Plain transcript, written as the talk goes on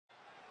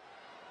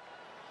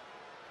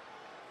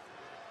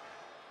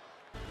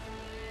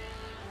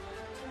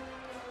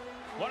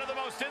One of the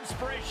most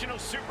inspirational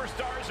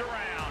superstars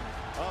around.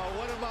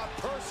 One of my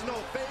personal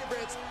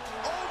favorites,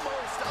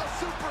 almost a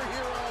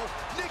superhero,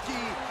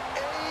 Nikki,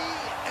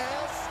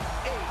 A.S.H.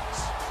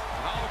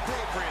 How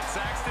appropriate,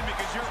 Saxton,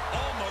 because you're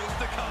almost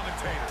a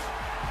commentator.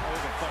 That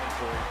wasn't funny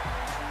for you.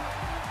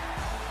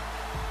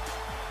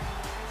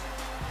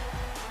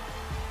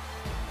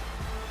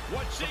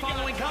 The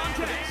following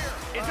contest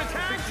is a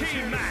tag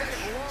team match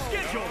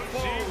scheduled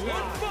for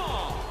one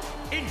fall.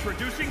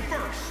 Introducing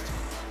first,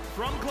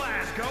 from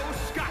Glasgow,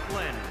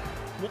 Scotland.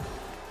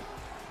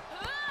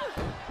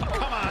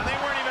 Come on, they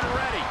weren't even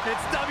ready.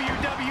 It's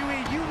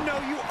WWE. You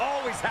know you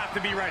always have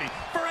to be ready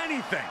for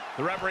anything.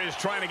 The referee is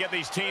trying to get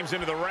these teams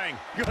into the ring.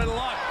 Good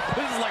luck.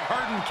 This is like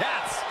herding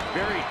cats.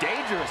 Very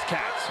dangerous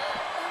cats.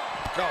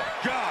 Oh,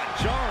 God,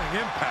 jarring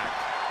impact.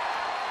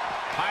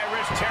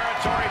 High-risk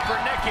territory for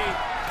Nikki.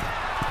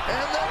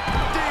 And the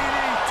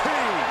DDT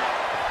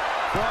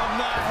From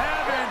the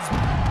heavens.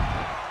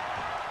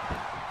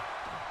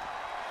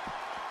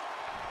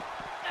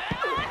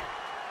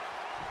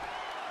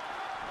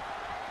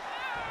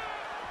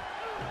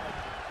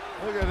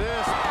 Look at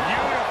this.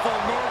 Beautiful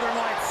Northern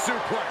Lights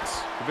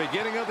suplex. The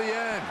beginning of the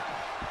end.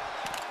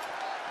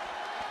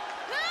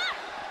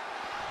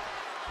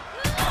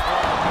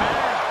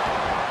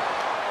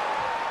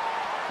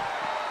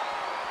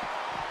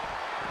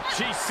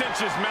 She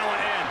cinches Mella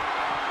in.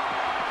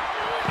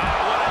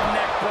 Oh, what a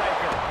neck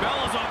breaker.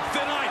 Bella's on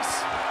thin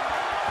ice.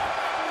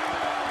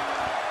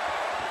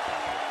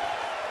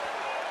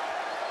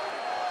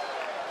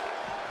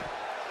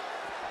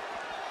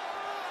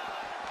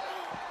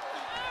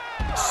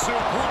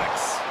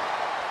 Suplex.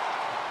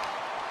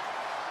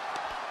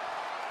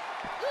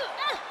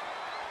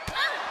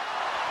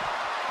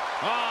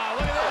 Ah,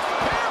 look at this.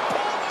 Hair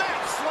pull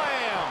neck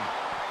slam.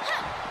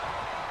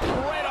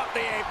 Right off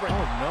the apron.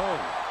 Oh, no.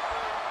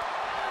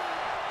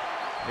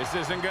 This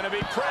isn't going to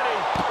be pretty.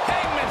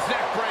 Hangman's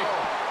neck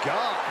breaker.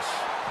 Gosh.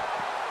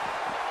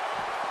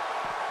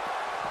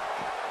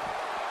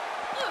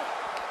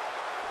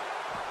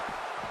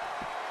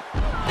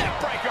 Neck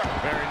breaker.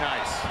 Very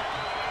nice.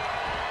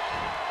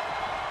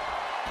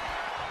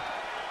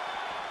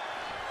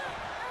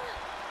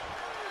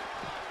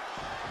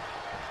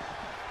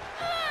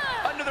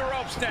 Under the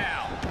ropes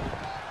now.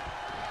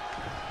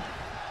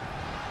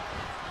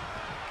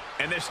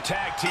 And this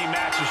tag team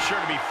match is sure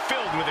to be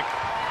filled with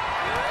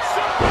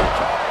Super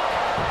kick.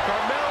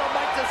 Carmella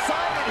might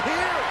decide it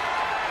here.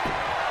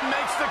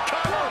 makes the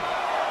cover.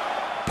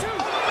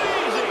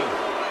 Amazing.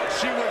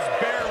 She was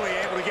barely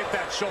able to get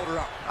that shoulder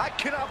up. I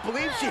cannot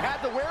believe she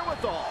had the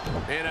wherewithal.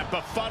 And a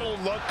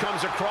befuddled look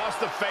comes across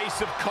the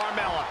face of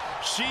Carmella.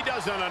 She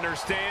doesn't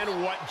understand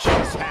what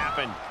just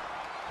happened.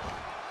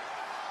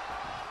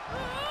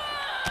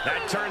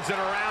 That turns it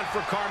around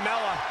for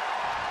Carmella.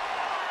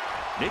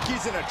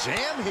 Nikki's in a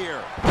jam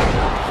here. Drop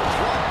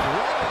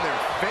right in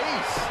their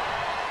face.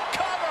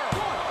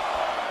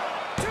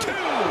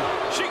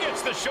 She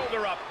gets the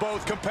shoulder up.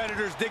 Both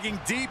competitors digging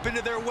deep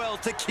into their well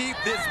to keep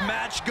this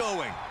match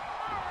going.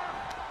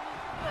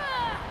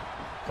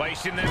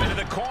 Placing them into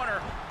the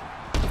corner.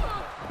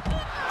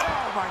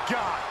 Oh, my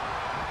God.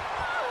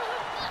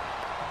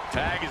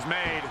 Tag is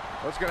made.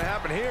 What's going to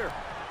happen here?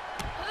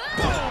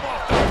 Boom,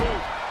 off the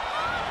boot.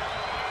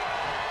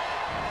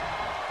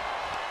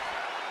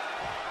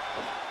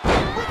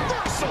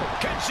 Reversal.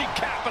 Can she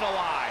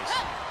capitalize?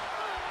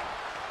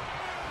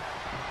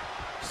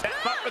 Set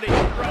up for the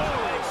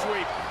leg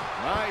sweep.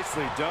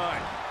 Nicely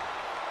done.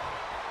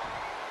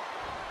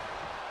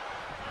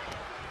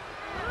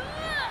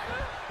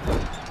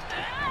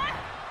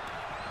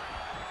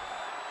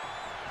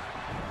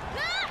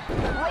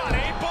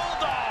 Running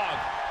bulldog.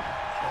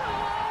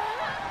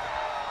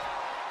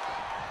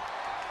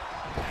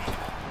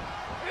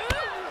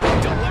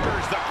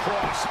 Delivers the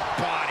cross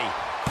body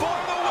for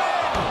the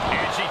win.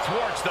 And she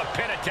thwarts the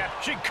pin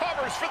attempt. She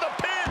covers for the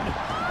pin.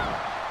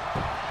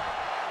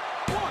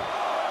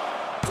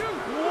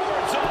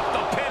 Wards off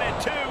the pin in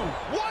two.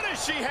 What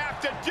does she have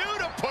to do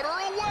to put her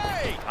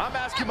away? I'm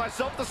asking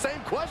myself the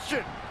same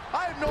question.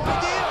 I have no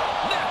idea.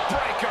 Neck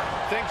breaker.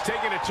 Things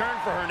taking a turn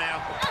for her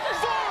now.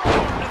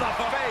 Forward to the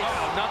face.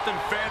 Oh, nothing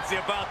fancy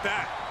about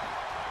that.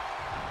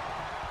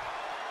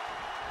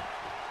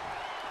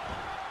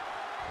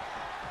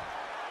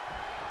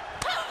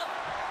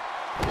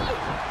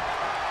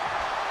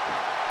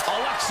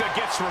 Alexa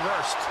gets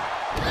reversed.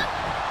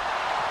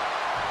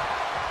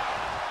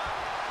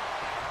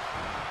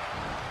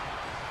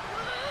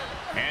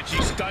 And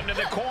she's stunned in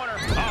the corner.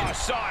 Oh,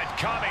 saw it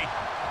coming.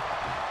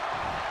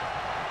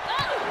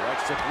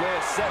 Alexa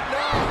Bliss setting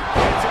up.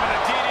 Gets him in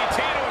a DDT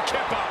to a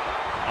kip up.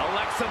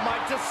 Alexa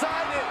might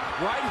decide it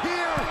right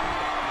here.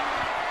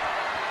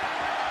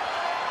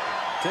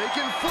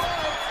 Taking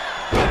flight.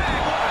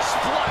 Bang, what a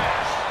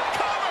splash.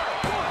 Cover.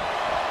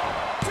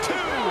 2.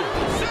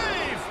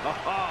 Save.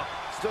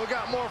 Still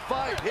got more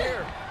fight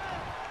here.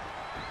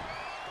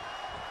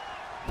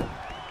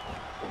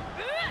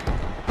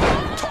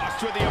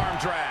 Tossed with the arm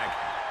drag.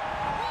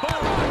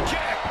 Boom,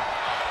 kick.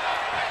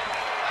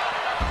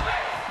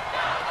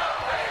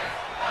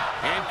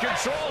 In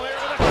control here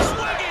with a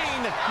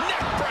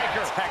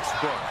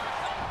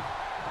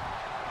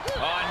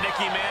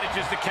Nikki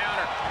manages to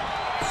counter.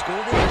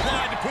 Schoolboy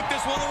applied to put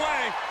this one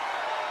away.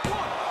 1,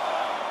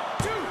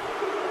 2.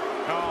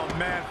 Oh,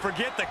 man,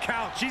 forget the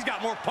count. She's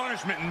got more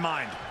punishment in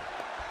mind.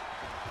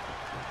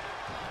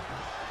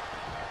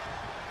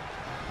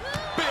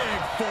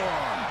 Big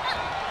forearm.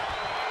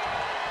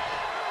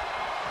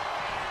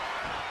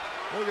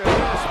 Look at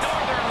this.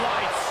 Northern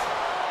Lights.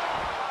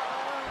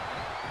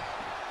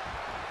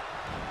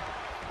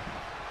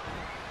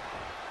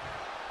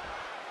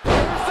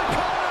 There's the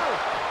counter.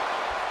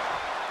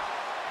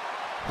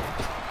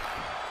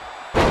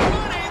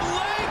 Running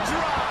leg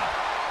drop.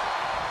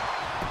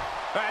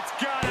 That's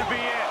gotta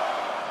be it.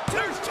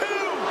 There's 2.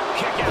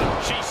 Kick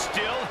out. She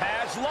still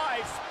has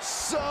life.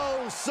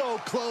 So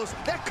close.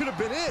 That could have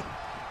been it.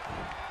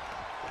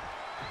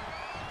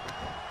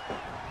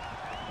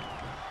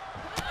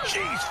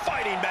 She's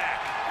fighting back.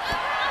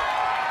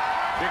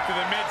 Kick to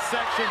the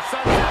midsection.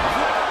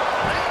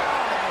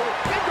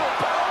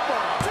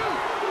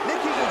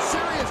 Nikki's in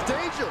serious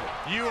danger.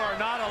 You are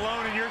not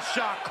alone in your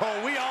shock, Cole.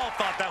 We all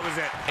thought that was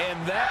it. And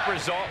that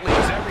result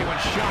leaves everyone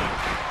shocked.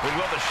 But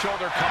will the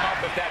shoulder come up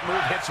if that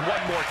move hits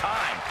one more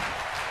time?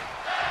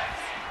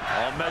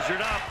 All measured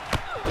up.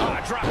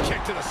 Drop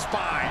kick to the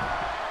spine.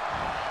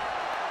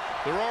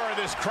 The roar of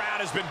this crowd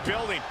has been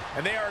building,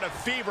 and they are at a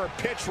fever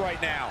pitch right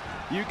now.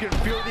 You can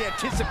feel the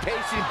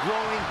anticipation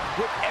growing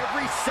with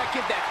every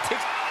second that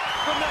ticks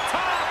From the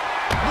top.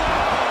 Whoa,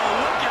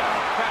 look out.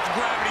 That's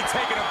gravity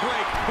taking a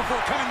break before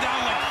coming down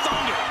like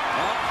thunder.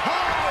 up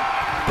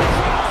high.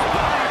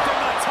 Crossbody from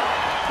the top.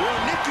 Will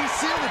Nikki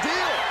seal the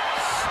deal?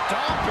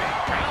 Stomping.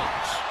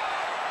 Ouch.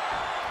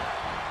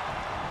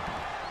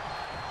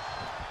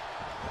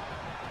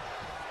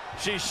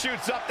 She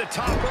shoots up the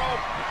top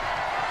rope.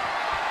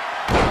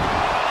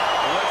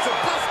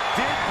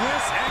 Did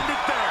Bliss end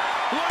it there?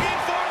 Looking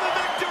for the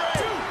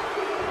victory.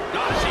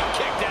 She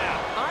kicked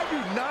out. I do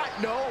not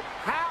know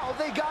how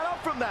they got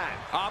up from that.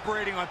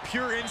 Operating on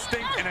pure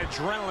instinct and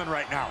adrenaline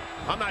right now.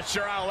 I'm not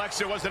sure how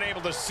Alexa wasn't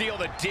able to seal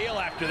the deal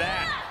after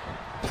that.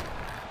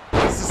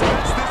 The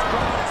suspense this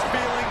crowd is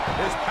feeling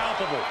is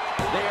palpable.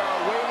 They are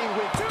waiting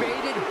with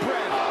bated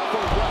breath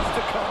for what's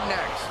to come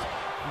next.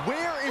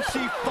 Where is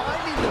she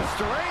finding the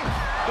strength?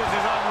 This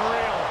is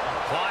unreal.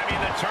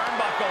 Climbing the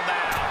turnbuckle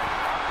now.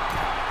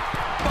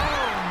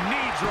 Boom,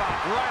 knee drop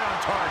right on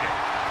target.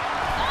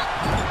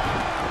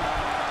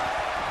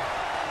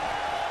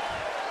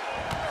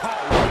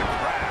 Oh, what a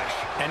crash.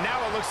 And now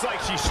it looks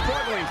like she's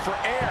struggling for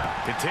air.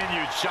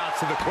 Continued shots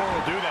to the core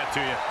will do that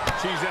to you.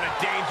 She's in a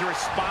dangerous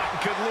spot and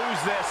could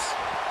lose this.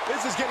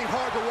 This is getting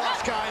hard to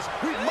watch, guys.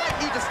 We might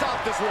need to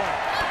stop this one.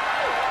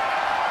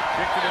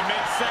 Kick to the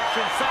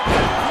midsection.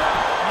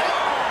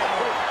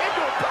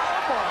 Into a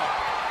powerbomb.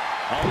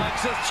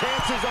 Alexa's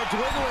chances are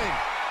dwindling.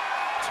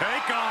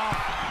 Take off.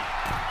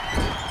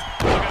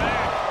 Look at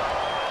that.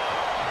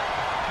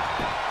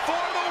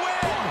 For the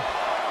win.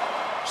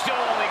 Still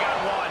only got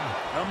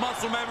 1. The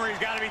muscle memory's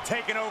got to be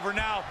taken over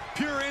now.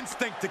 Pure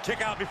instinct to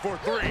kick out before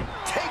 3.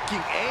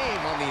 Taking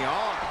aim on the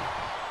arm.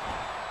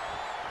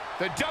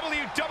 The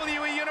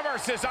WWE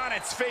Universe is on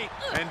its feet.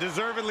 And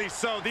deservedly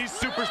so. These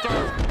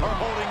superstars are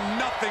holding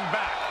nothing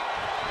back.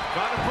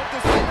 Gotta put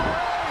this thing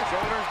away.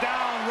 Shoulders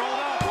down,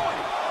 rolled up.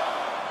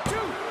 1,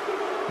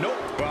 2.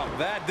 Nope. Well,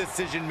 that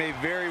decision may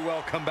very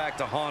well come back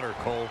to haunt her,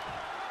 Cole.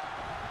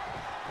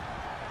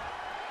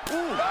 Ooh.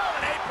 Oh,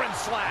 an apron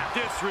slap.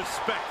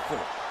 Disrespectful.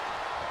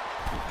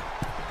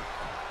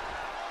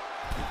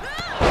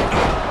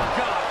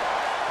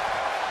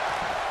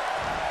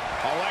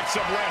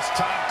 Alexa Bliss,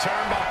 top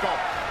turnbuckle.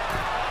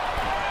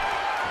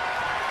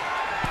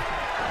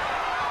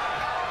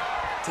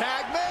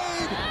 Tag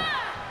made.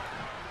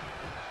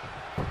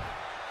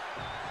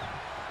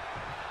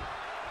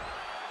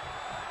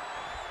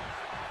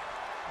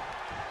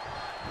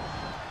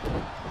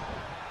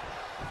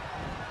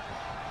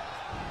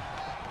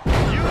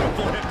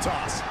 Beautiful hip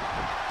toss.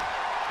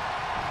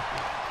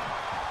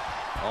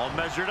 All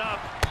measured up.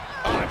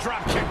 Oh, a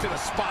drop kick to the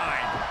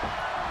spine.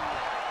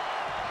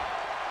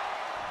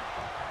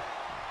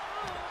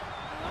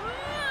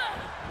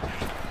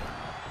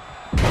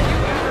 You've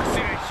never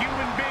seen a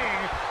human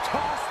being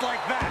tossed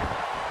like that.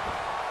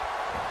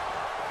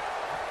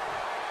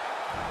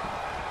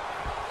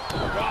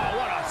 Oh,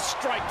 what a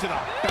strike to the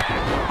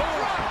back.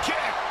 Drop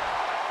kick.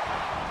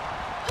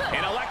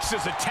 And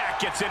Alexa's attack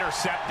gets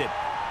intercepted.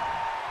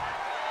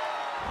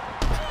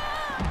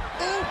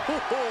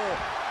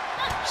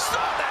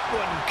 Saw that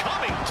one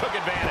coming, took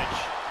advantage.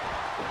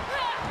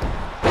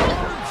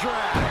 Arm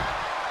drag.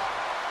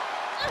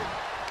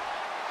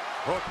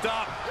 Hooked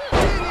up.